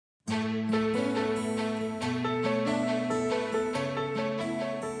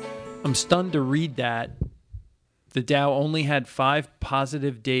I'm stunned to read that the Dow only had 5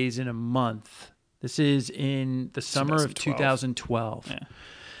 positive days in a month. This is in the summer of 2012. Yeah.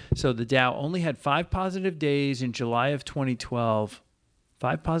 So the Dow only had 5 positive days in July of 2012.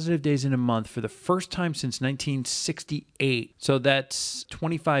 5 positive days in a month for the first time since 1968. So that's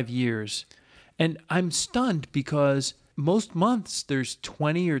 25 years. And I'm stunned because most months there's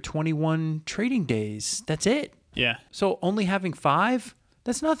 20 or 21 trading days. That's it. Yeah. So only having 5?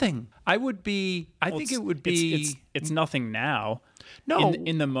 That's nothing. I think it would be... It's nothing now. No.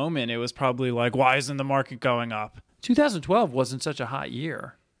 In the moment, it was probably like, why isn't the market going up? 2012 wasn't such a hot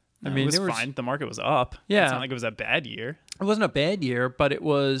year. I mean, it was fine. The market was up. Yeah. It's not like it was a bad year. It wasn't a bad year, but it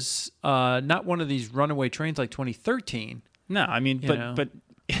was not one of these runaway trains like 2013. No, I mean, but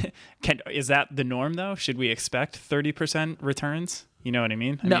is that the norm, though? Should we expect 30% returns? You know what I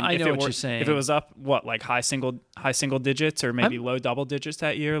mean? I know what you're saying. If it was up, what, like high single digits or maybe low double digits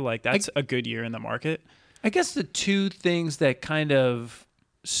that year, like that's a good year in the market. I guess the two things that kind of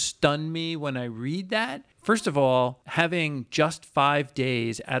stun me when I read that, first of all, having just 5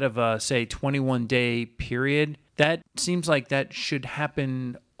 days out of a, say, 21-day period, that seems like that should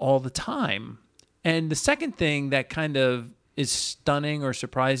happen all the time. And the second thing that kind of is stunning or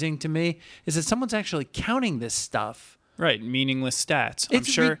surprising to me is that someone's actually counting this stuff. Right, meaningless stats. It's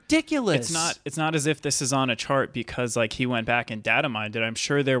I'm sure ridiculous. It's not as if this is on a chart because like he went back and data mined it. I'm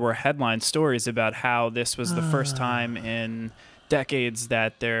sure there were headline stories about how this was the first time in decades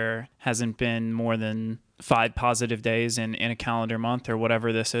that there hasn't been more than 5 positive days in a calendar month or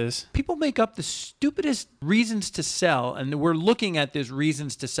whatever this is. People make up the stupidest reasons to sell, and we're looking at this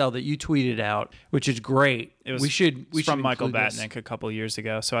reasons to sell that you tweeted out, which is great. It was we should from Michael Batnick Batnick a couple of years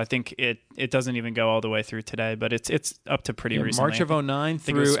ago, so I think it doesn't even go all the way through today, but it's up to pretty recently. March of 09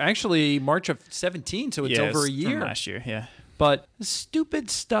 through actually March of 17, so it's over a year. From last year, yeah. But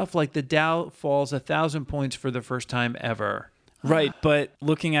stupid stuff like the Dow falls 1,000 points for the first time ever. Right, but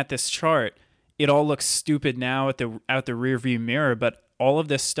looking at this chart, it all looks stupid now out the rearview mirror, but all of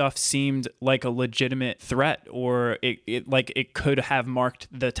this stuff seemed like a legitimate threat, or it could have marked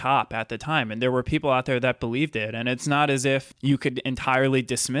the top at the time. And there were people out there that believed it. And it's not as if you could entirely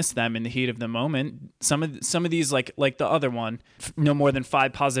dismiss them in the heat of the moment. Some of these, like the other one, no more than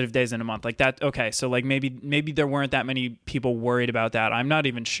 5 positive days in a month, like that. Okay, so like maybe there weren't that many people worried about that. I'm not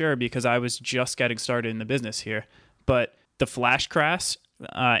even sure because I was just getting started in the business here. But the flash crash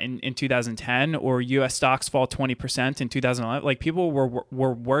in 2010 or U.S. stocks fall 20% in 2011. Like people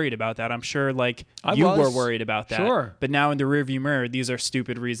were worried about that. I'm sure like you were worried about that. Sure. But now in the rearview mirror, these are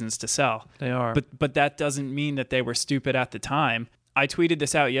stupid reasons to sell. They are. But that doesn't mean that they were stupid at the time. I tweeted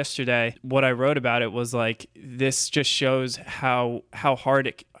this out yesterday. What I wrote about it was like, this just shows how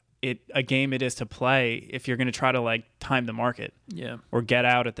hard a game it is to play if you're going to try to like time the market, or get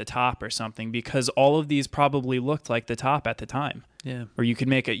out at the top or something, because all of these probably looked like the top at the time. Yeah. Or you could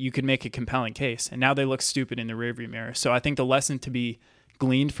make a compelling case, and now they look stupid in the rearview mirror. So I think the lesson to be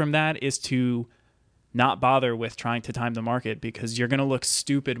gleaned from that is to not bother with trying to time the market, because you're going to look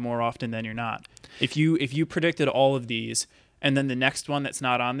stupid more often than you're not. If you predicted all of these and then the next one that's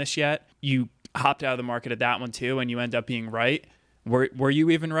not on this yet, you hopped out of the market at that one too, and you end up being right. Were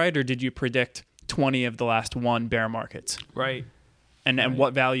you even right, or did you predict 20 of the last 1 bear markets? Right. And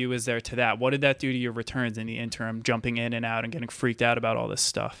what value is there to that? What did that do to your returns in the interim, jumping in and out and getting freaked out about all this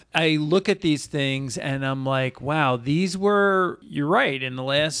stuff? I look at these things and I'm like, wow, you're right, in the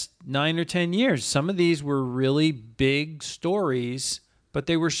last 9 or 10 years, some of these were really big stories, but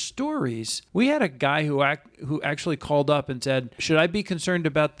they were stories. We had a guy who actually called up and said, should I be concerned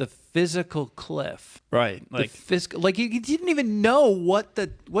about the physical cliff? Right. Like he didn't even know what the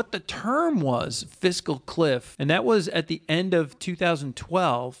term was, fiscal cliff. And that was at the end of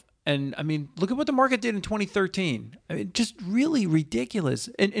 2012. And I mean, look at what the market did in 2013. I mean, just really ridiculous.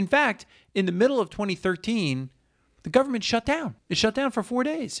 And in fact, in the middle of 2013, the government shut down. It shut down for 4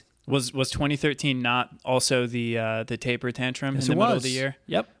 days. Was 2013 not also the taper tantrum in the middle of the year?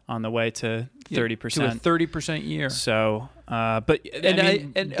 Yep. On the way to 30%. To a 30% year. So,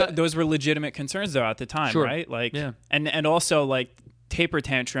 those were legitimate concerns though at the time, sure. right? Like, and also like taper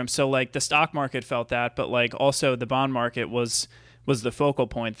tantrum. So like the stock market felt that, but like also the bond market was the focal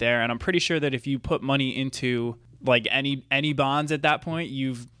point there. And I'm pretty sure that if you put money into like any bonds at that point,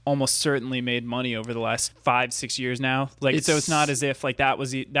 you've almost certainly made money over the last 5-6 years now. Like, so it's not as if like that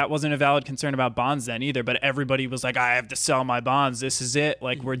wasn't a valid concern about bonds then either, but everybody was like, I have to sell my bonds. This is it.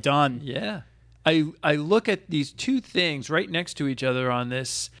 Like, we're done. Yeah. I look at these two things right next to each other on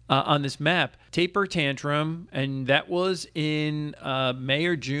this map. Taper tantrum, and that was in May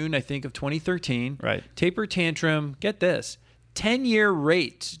or June, I think, of 2013. Right. Taper tantrum, get this, 10-year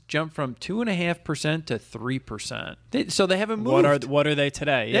rates jumped from 2.5% to 3%. So they haven't moved. What are they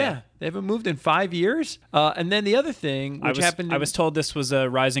today? Yeah, they haven't moved in 5 years. And then the other thing, which happened, I was told this was a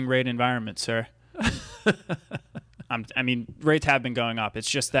rising rate environment, sir. I mean, rates have been going up. It's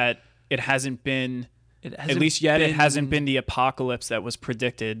just that it hasn't been. It hasn't been the apocalypse that was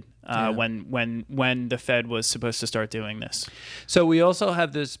predicted when the Fed was supposed to start doing this. So we also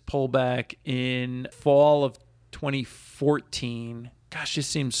have this pullback in fall of 2014. Gosh, this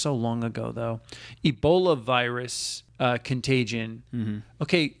seems so long ago, though. Ebola virus contagion. Mm-hmm.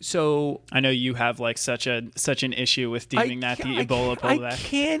 Okay, so I know you have like such an issue with deeming the Ebola pullback. I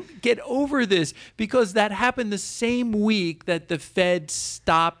can't get over this because that happened the same week that the Fed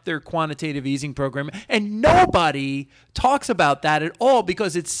stopped their quantitative easing program, and nobody talks about that at all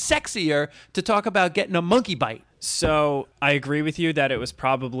because it's sexier to talk about getting a monkey bite. So I agree with you that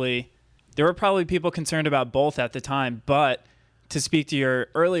there were probably people concerned about both at the time, but to speak to your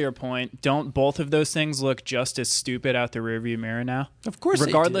earlier point, don't both of those things look just as stupid out the rearview mirror now? Of course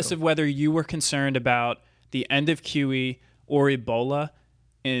regardless they do. Of whether you were concerned about the end of QE or Ebola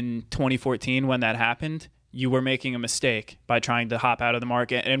in 2014 when that happened, you were making a mistake by trying to hop out of the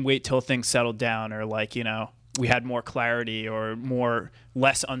market and wait till things settled down or we had more clarity or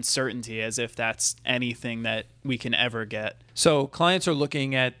less uncertainty, as if that's anything that we can ever get. So clients are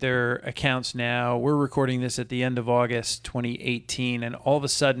looking at their accounts now. We're recording this at the end of August 2018, and all of a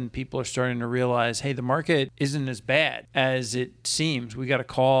sudden people are starting to realize, hey, the market isn't as bad as it seems. We got a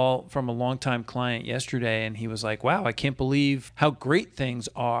call from a longtime client yesterday, and he was like, wow, I can't believe how great things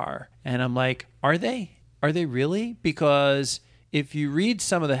are. And I'm like, are they? Are they really? Because if you read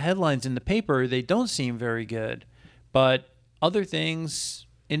some of the headlines in the paper, they don't seem very good, but other things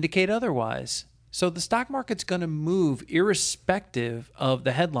indicate otherwise. So the stock market's going to move irrespective of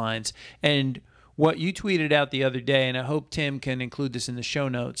the headlines. And what you tweeted out the other day, and I hope Tim can include this in the show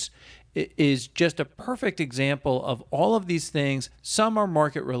notes, is just a perfect example of all of these things. Some are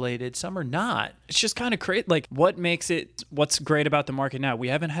market related, some are not. It's just kind of crazy. Like, what's great about the market now? We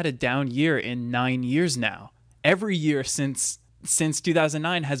haven't had a down year in 9 years now. Every year since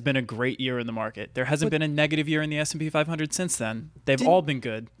 2009 has been a great year in the market. There hasn't been a negative year in the S&P 500 since then. They've all been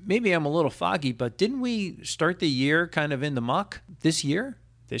good. Maybe I'm a little foggy, but didn't we start the year kind of in the muck this year?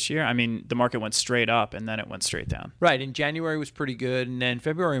 This year? I mean, the market went straight up and then it went straight down. Right. And January was pretty good. And then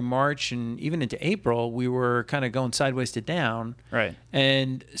February, March, and even into April, we were kind of going sideways to down. Right.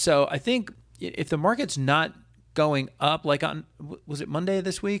 And so I think if the market's not going up, like was it Monday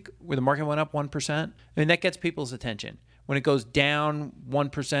this week where the market went up 1%? I mean, that gets people's attention. When it goes down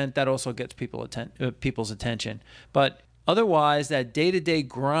 1%, that also gets people's attention. But otherwise, that day-to-day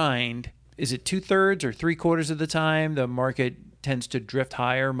grind, is it 2/3 or 3/4 of the time the market tends to drift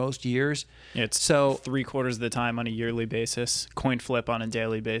higher most years? It's 3/4 of the time on a yearly basis, coin flip on a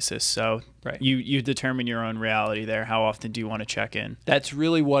daily basis. So right. You determine your own reality there. How often do you want to check in? That's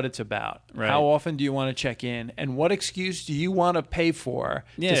really what it's about. Right. How often do you want to check in? And what excuse do you want to pay for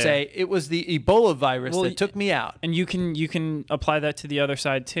to say it was the Ebola virus that took me out? And you can apply that to the other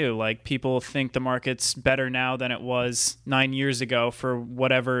side too. Like, people think the market's better now than it was 9 years ago for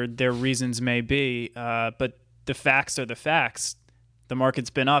whatever their reasons may be. But the facts are the facts. The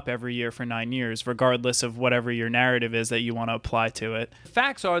market's been up every year for 9 years, regardless of whatever your narrative is that you want to apply to it.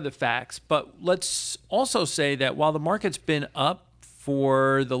 Facts are the facts, but let's also say that while the market's been up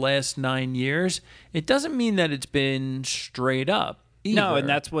for the last 9 years, it doesn't mean that it's been straight up either. No, and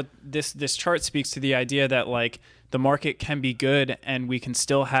that's what this chart speaks to, the idea that like the market can be good and we can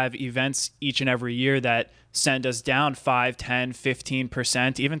still have events each and every year that send us down 5, 10,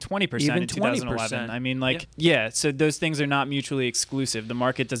 15%, even 20% in 2011. I mean, so those things are not mutually exclusive. The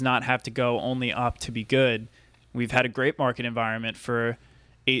market does not have to go only up to be good. We've had a great market environment for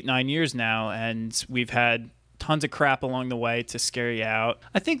 8, 9 years now, and we've had tons of crap along the way to scare you out.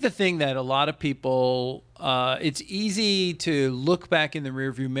 I think the thing that a lot of people, it's easy to look back in the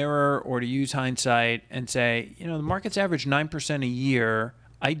rearview mirror or to use hindsight and say, the market's averaged 9% a year.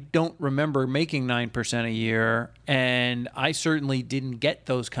 I don't remember making 9% a year, and I certainly didn't get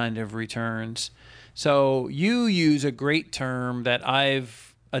those kind of returns. So you use a great term that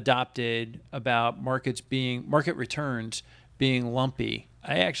I've adopted about market returns being lumpy.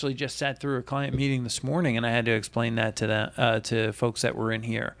 I actually just sat through a client meeting this morning, and I had to explain that to folks that were in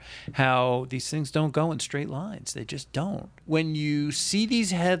here, how these things don't go in straight lines. They just don't. When you see these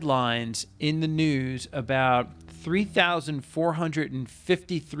headlines in the news about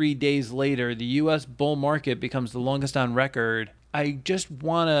 3,453 days later, the U.S. bull market becomes the longest on record, I just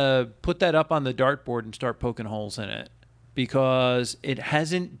want to put that up on the dartboard and start poking holes in it. because it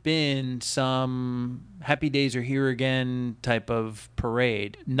hasn't been some happy days are here again type of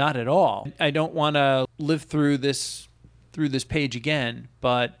parade. Not at all. I don't want to live through this page again,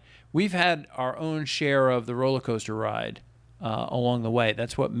 but we've had our own share of the roller coaster ride along the way.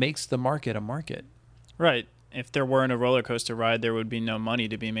 That's what makes the market a market. Right. If there weren't a roller coaster ride, there would be no money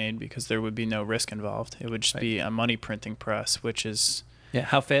to be made because there would be no risk involved. It would just be a money printing press, which is... Yeah,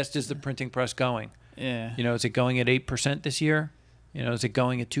 how fast is the printing press going? Yeah. Is it going at 8% this year? Is it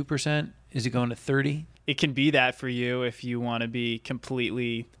going at 2%? Is it going to 30? It can be that for you if you want to be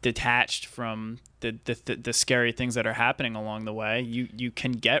completely detached from the scary things that are happening along the way. You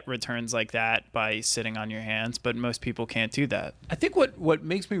can get returns like that by sitting on your hands, but most people can't do that. I think what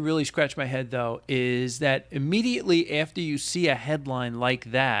makes me really scratch my head, though, is that immediately after you see a headline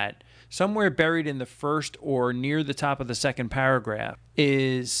like that, somewhere buried in the first or near the top of the second paragraph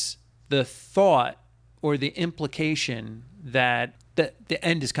is the thought or the implication that the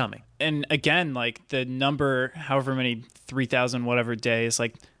end is coming. And again, like the number, however many 3,000 whatever days,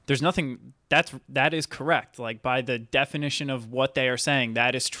 like there's nothing that is correct. Like by the definition of what they are saying,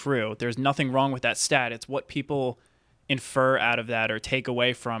 that is true. There's nothing wrong with that stat. It's what people infer out of that or take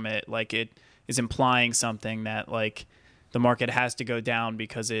away from it. Like it is implying something that like the market has to go down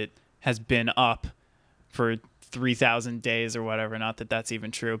because it has been up for 3,000 days or whatever. Not that that's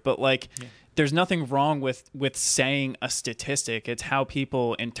even true, but like there's nothing wrong with saying a statistic. It's how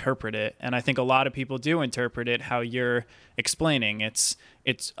people interpret it. And I think a lot of people do interpret it how you're explaining. It's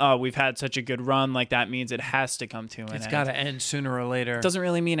we've had such a good run, like that means it has to come to an end. It's got to end sooner or later. It doesn't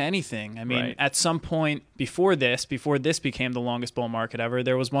really mean anything. I mean, at some point before this became the longest bull market ever,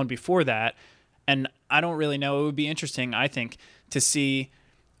 there was one before that. And I don't really know. It would be interesting, I think, to see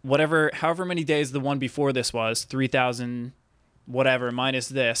however many days the one before this was, 3,000 whatever minus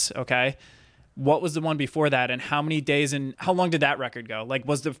this, okay? What was the one before that, and how many days and how long did that record go? Like,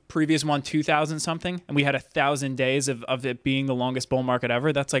 was the previous one 2,000 something, and we had 1,000 days of it being the longest bull market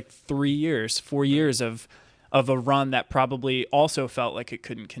ever? That's like 4 years of a run that probably also felt like it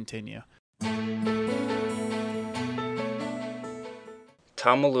couldn't continue.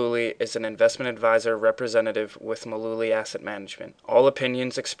 Tom Mullooly is an investment advisor representative with Mullooly Asset Management. All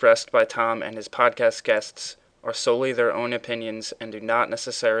opinions expressed by Tom and his podcast guests are solely their own opinions and do not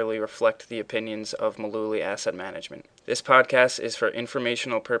necessarily reflect the opinions of Mullooly Asset Management. This podcast is for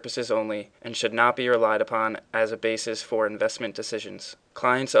informational purposes only and should not be relied upon as a basis for investment decisions.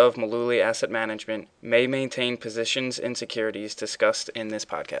 Clients of Mullooly Asset Management may maintain positions in securities discussed in this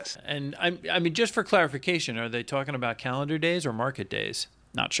podcast. And I mean, just for clarification, are they talking about calendar days or market days?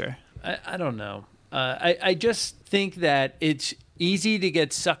 Not sure. I don't know. I just think that it's easy to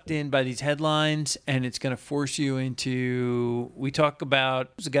get sucked in by these headlines, and it's going to force you into. We talk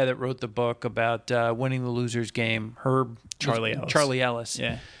about the guy that wrote the book about winning the loser's game, Charlie Ellis.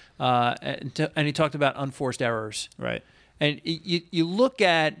 Yeah. And he talked about unforced errors. Right. And you look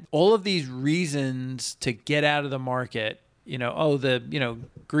at all of these reasons to get out of the market.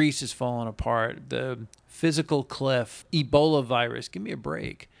 Greece is falling apart. The physical cliff, Ebola virus. Give me a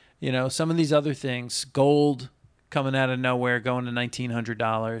break. Some of these other things, gold coming out of nowhere, going to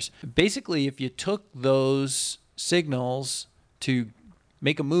 $1,900. Basically, if you took those signals to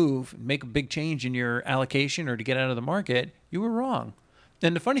make a move, make a big change in your allocation or to get out of the market, you were wrong.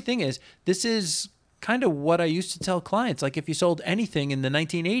 And the funny thing is, this is kind of what I used to tell clients. Like if you sold anything in the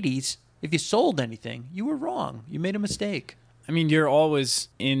 1980s, if you sold anything, you were wrong. You made a mistake. I mean, you're always,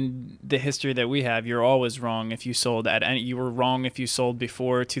 in the history that we have, you're always wrong if you sold at any. You were wrong if you sold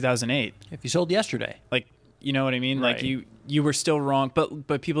before 2008. If you sold yesterday, like, you know what I mean? Right. Like you were still wrong,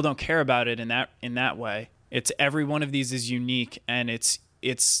 but people don't care about it in that way. It's every one of these is unique, and it's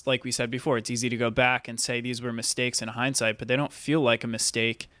like we said before. It's easy to go back and say these were mistakes in hindsight, but they don't feel like a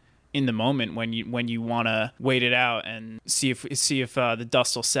mistake in the moment when you want to wait it out and see if the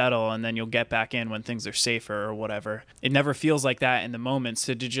dust will settle, and then you'll get back in when things are safer or whatever. It never feels like that in the moment.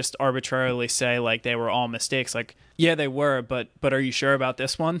 So to just arbitrarily say like they were all mistakes, like yeah they were, but are you sure about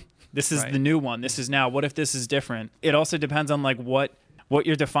this one? This is the new one. This is now. What if this is different? It also depends on like what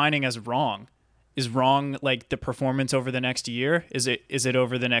you're defining as wrong. Is wrong like the performance over the next year? Is it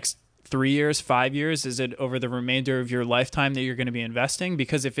over the next 3 years, 5 years? Is it over the remainder of your lifetime that you're going to be investing?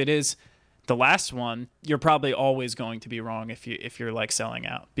 Because if it is the last one, you're probably always going to be wrong if you're like selling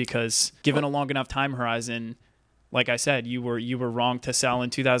out. Because given a long enough time horizon, like I said, you were wrong to sell in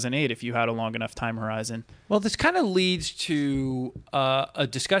 2008 if you had a long enough time horizon. Well, this kind of leads to a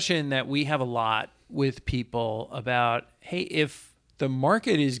discussion that we have a lot with people about, hey, if the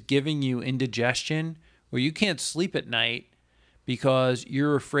market is giving you indigestion where you can't sleep at night because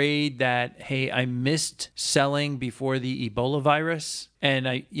you're afraid that, hey, I missed selling before the Ebola virus, and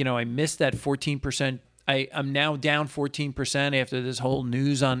I missed that 14%. I'm now down 14% after this whole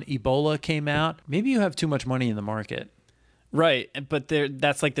news on Ebola came out. Maybe you have too much money in the market. Right, but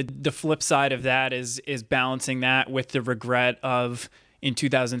that's like the flip side of that is balancing that with the regret of in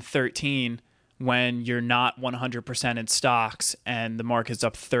 2013 when you're not 100% in stocks and the market's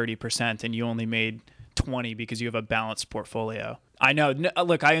up 30% and you only made 20 because you have a balanced portfolio. I know.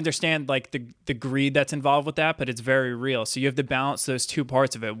 Look, I understand like the greed that's involved with that, but it's very real. So you have to balance those two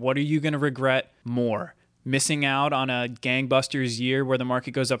parts of it. What are you going to regret more? Missing out on a gangbusters year where the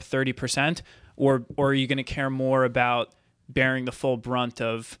market goes up 30%, or are you going to care more about bearing the full brunt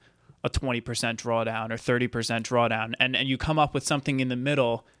of a 20% drawdown or 30% drawdown? And you come up with something in the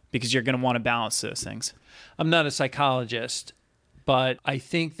middle because you're going to want to balance those things. I'm not a psychologist, but I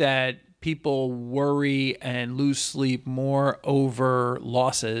think that people worry and lose sleep more over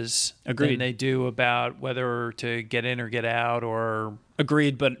losses Agreed. than they do about whether to get in or get out. Or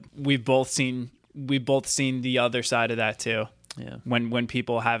Agreed, but we've both seen the other side of that too. Yeah. When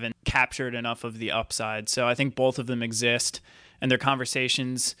people haven't captured enough of the upside. So I think both of them exist, and they're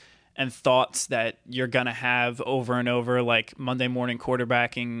conversations and thoughts that you're going to have over and over, like Monday morning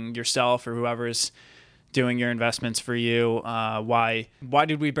quarterbacking yourself or whoever's doing your investments for you. Why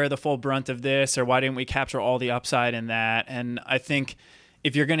did we bear the full brunt of this, or why didn't we capture all the upside in that? And I think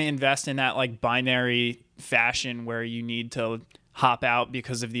if you're going to invest in that like binary fashion where you need to hop out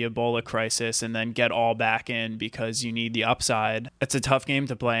because of the Ebola crisis and then get all back in because you need the upside, it's a tough game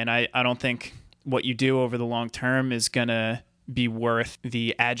to play. And I don't think what you do over the long term is going to be worth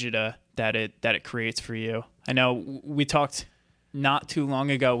the agita that it creates for you. I know we talked not too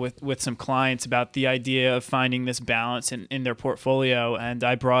long ago with some clients about the idea of finding this balance in their portfolio, and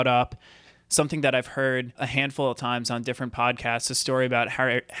I brought up something that I've heard a handful of times on different podcasts, a story about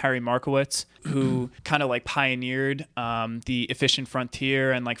Harry Markowitz, who kind of like pioneered the efficient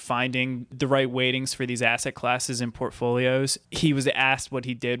frontier and like finding the right weightings for these asset classes in portfolios. He was asked what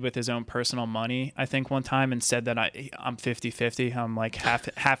he did with his own personal money, I think one time, and said that I'm 50-50. I'm like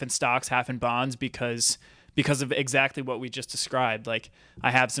half in stocks, half in bonds because of exactly what we just described. Like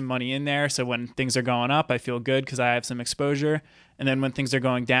I have some money in there, so when things are going up, I feel good because I have some exposure. And then when things are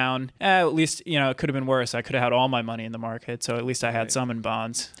going down, at least, it could have been worse. I could have had all my money in the market, so at least I had some in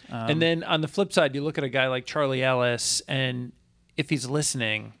bonds. And then on the flip side, you look at a guy like Charlie Ellis, and if he's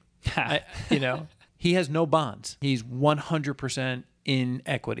listening, he has no bonds. He's 100% in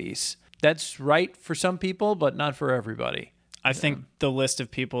equities. That's right for some people, but not for everybody. I think the list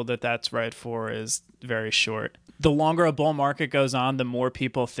of people that's right for is very short. The longer a bull market goes on, the more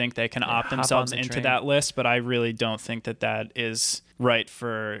people think they can opt themselves into that list, but I really don't think that is right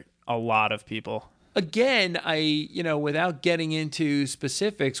for a lot of people. Again, without getting into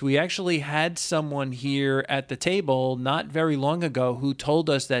specifics, we actually had someone here at the table not very long ago who told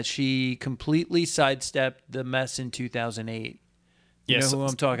us that she completely sidestepped the mess in 2008. You know who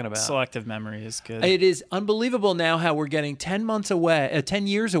I'm talking about. Selective memory is good. It is unbelievable now how we're getting 10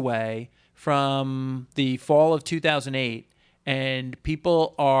 years away from the fall of 2008, and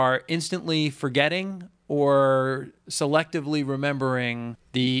people are instantly forgetting or selectively remembering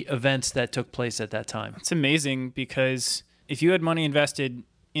the events that took place at that time. It's amazing because if you had money invested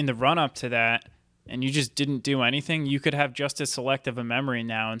in the run-up to that and you just didn't do anything, you could have just as selective a memory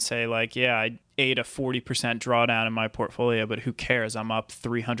now and say, like, yeah, I ate a 40% drawdown in my portfolio, but who cares? I'm up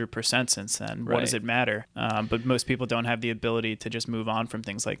 300% since then. What does it matter? But most people don't have the ability to just move on from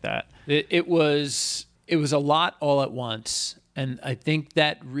things like that. It was a lot all at once, and I think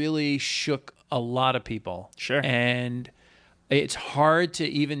that really shook a lot of people. Sure. And it's hard to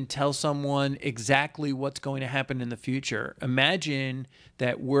even tell someone exactly what's going to happen in the future. Imagine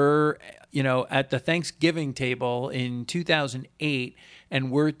that we're, at the Thanksgiving table in 2008,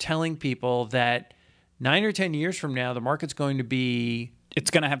 and we're telling people that 9 or 10 years from now, the market's going to be... It's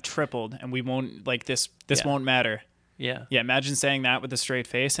going to have tripled, and we won't, like, this won't matter. Yeah. Yeah, imagine saying that with a straight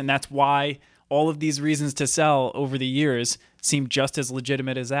face, and that's why all of these reasons to sell over the years seem just as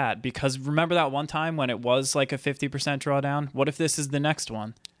legitimate as that. Because remember that one time when it was like a 50% drawdown? What if this is the next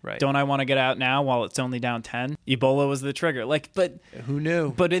one? Right. Don't I want to get out now while it's only down 10? Ebola was the trigger. But who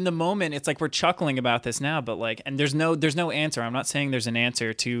knew? But in the moment, it's like we're chuckling about this now, but like, and there's no answer. I'm not saying there's an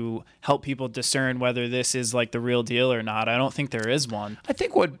answer to help people discern whether this is like the real deal or not. I don't think there is one. I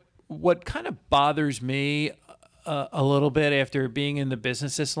think what kind of bothers me a little bit after being in the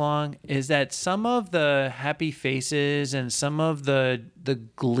business this long is that some of the happy faces and some of the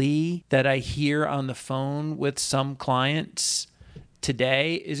glee that I hear on the phone with some clients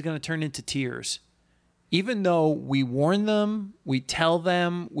today is going to turn into tears. even though we warn them, we tell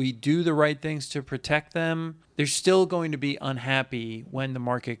them, we do the right things to protect them, they're still going to be unhappy when the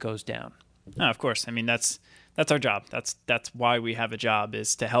market goes down. No, of course. I mean, that's our job. That's why we have a job,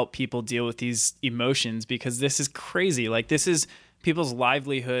 is to help people deal with these emotions, because this is crazy. Like, this is people's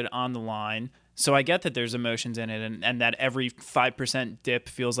livelihood on the line. So I get that there's emotions in it, and that every 5% dip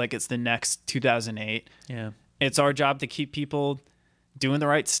feels like it's the next 2008. Yeah. It's our job to keep people doing the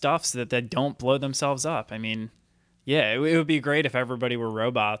right stuff so that they don't blow themselves up. I mean, yeah, it would be great if everybody were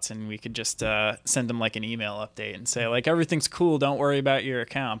robots and we could just send them like an email update and say, like, everything's cool, don't worry about your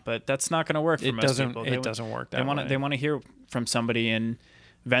account. But that's not going to work for most people. It doesn't work that way. They want to hear from somebody and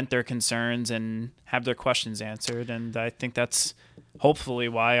vent their concerns and have their questions answered. And I think that's hopefully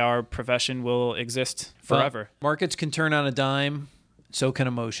why our profession will exist forever. Markets can turn on a dime, so can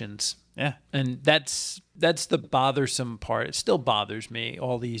emotions. Yeah. And that's the bothersome part. It still bothers me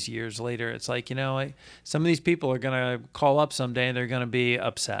all these years later. It's like, some of these people are going to call up someday and they're going to be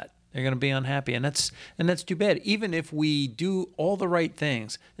upset. They're going to be unhappy. And that's too bad. Even if we do all the right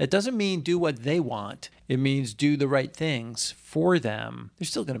things, that doesn't mean do what they want. It means do the right things for them. They're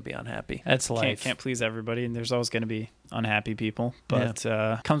still going to be unhappy. That's life. Can't please everybody, and there's always going to be unhappy people. But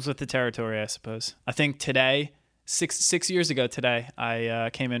comes with the territory, I suppose. I think today, six years ago today, I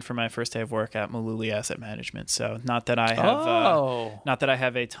came in for my first day of work at Malooly Asset Management. So not that I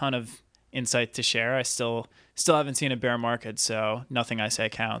have a ton of insight to share. I still haven't seen a bear market, so nothing I say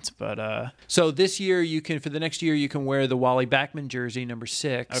counts. But so this year for the next year you can wear the Wally Backman jersey number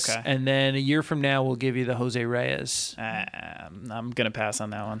 6. Okay. And then a year from now we'll give you the Jose Reyes. I'm gonna pass on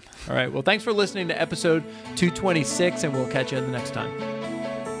that one. All right. Well, thanks for listening to episode 226, and we'll catch you the next time.